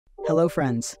Hello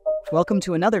friends, welcome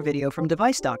to another video from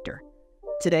Device Doctor.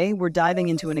 Today we're diving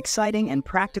into an exciting and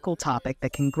practical topic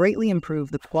that can greatly improve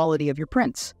the quality of your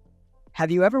prints.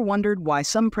 Have you ever wondered why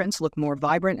some prints look more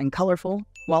vibrant and colorful,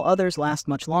 while others last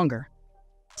much longer?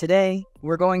 Today,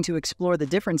 we're going to explore the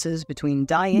differences between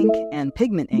dye ink and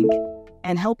pigment ink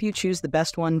and help you choose the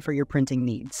best one for your printing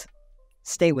needs.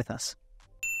 Stay with us.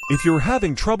 If you're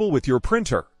having trouble with your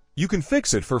printer, you can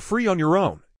fix it for free on your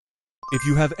own. If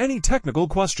you have any technical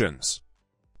questions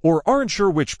or aren't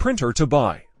sure which printer to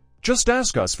buy, just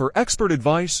ask us for expert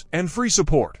advice and free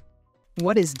support.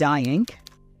 What is dye ink?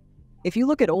 If you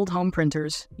look at old home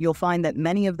printers, you'll find that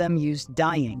many of them use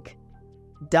dye ink.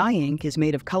 Dye ink is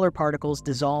made of color particles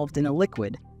dissolved in a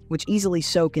liquid, which easily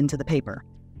soak into the paper.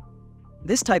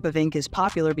 This type of ink is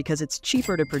popular because it's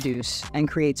cheaper to produce and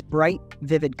creates bright,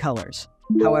 vivid colors.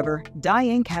 However, dye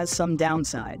ink has some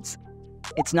downsides.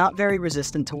 It's not very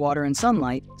resistant to water and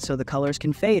sunlight, so the colors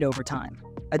can fade over time.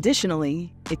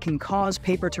 Additionally, it can cause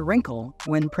paper to wrinkle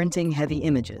when printing heavy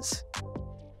images.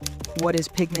 What is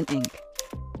pigment ink?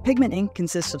 Pigment ink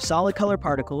consists of solid color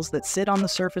particles that sit on the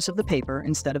surface of the paper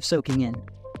instead of soaking in.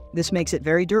 This makes it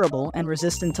very durable and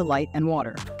resistant to light and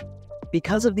water.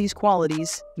 Because of these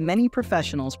qualities, many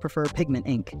professionals prefer pigment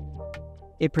ink.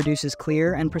 It produces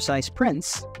clear and precise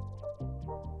prints,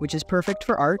 which is perfect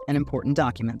for art and important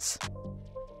documents.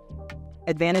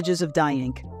 Advantages of dye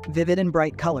ink: vivid and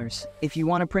bright colors. If you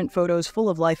want to print photos full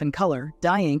of life and color,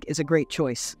 dye ink is a great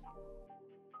choice.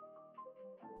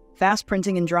 Fast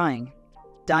printing and drying.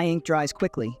 Dye ink dries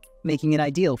quickly, making it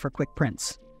ideal for quick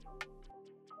prints.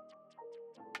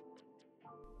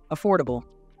 Affordable.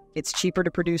 It's cheaper to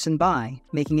produce and buy,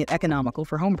 making it economical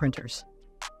for home printers.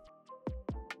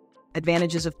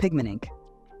 Advantages of pigment ink: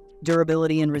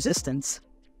 durability and resistance.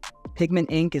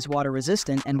 Pigment ink is water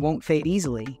resistant and won't fade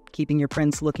easily, keeping your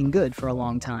prints looking good for a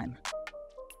long time.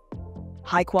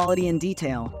 High quality and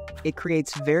detail. It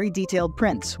creates very detailed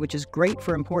prints, which is great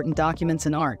for important documents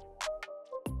and art.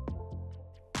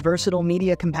 Versatile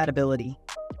media compatibility.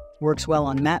 Works well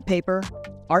on matte paper,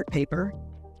 art paper,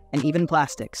 and even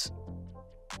plastics.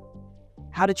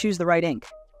 How to choose the right ink.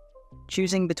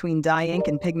 Choosing between dye ink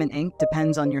and pigment ink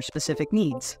depends on your specific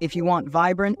needs. If you want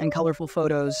vibrant and colorful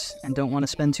photos and don't want to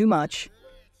spend too much,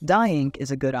 dye ink is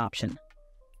a good option.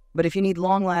 But if you need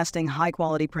long-lasting,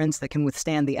 high-quality prints that can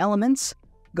withstand the elements,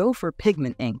 go for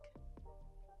pigment ink.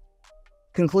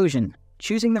 Conclusion: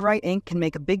 choosing the right ink can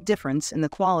make a big difference in the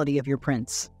quality of your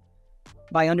prints.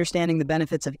 By understanding the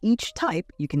benefits of each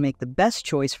type, you can make the best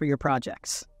choice for your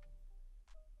projects.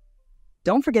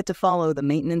 Don't forget to follow the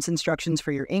maintenance instructions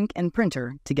for your ink and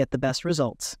printer to get the best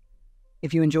results.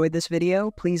 If you enjoyed this video,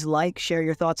 please like, share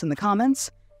your thoughts in the comments,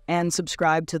 and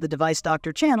subscribe to the Device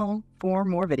Doctor channel for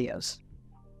more videos.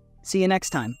 See you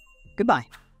next time. Goodbye.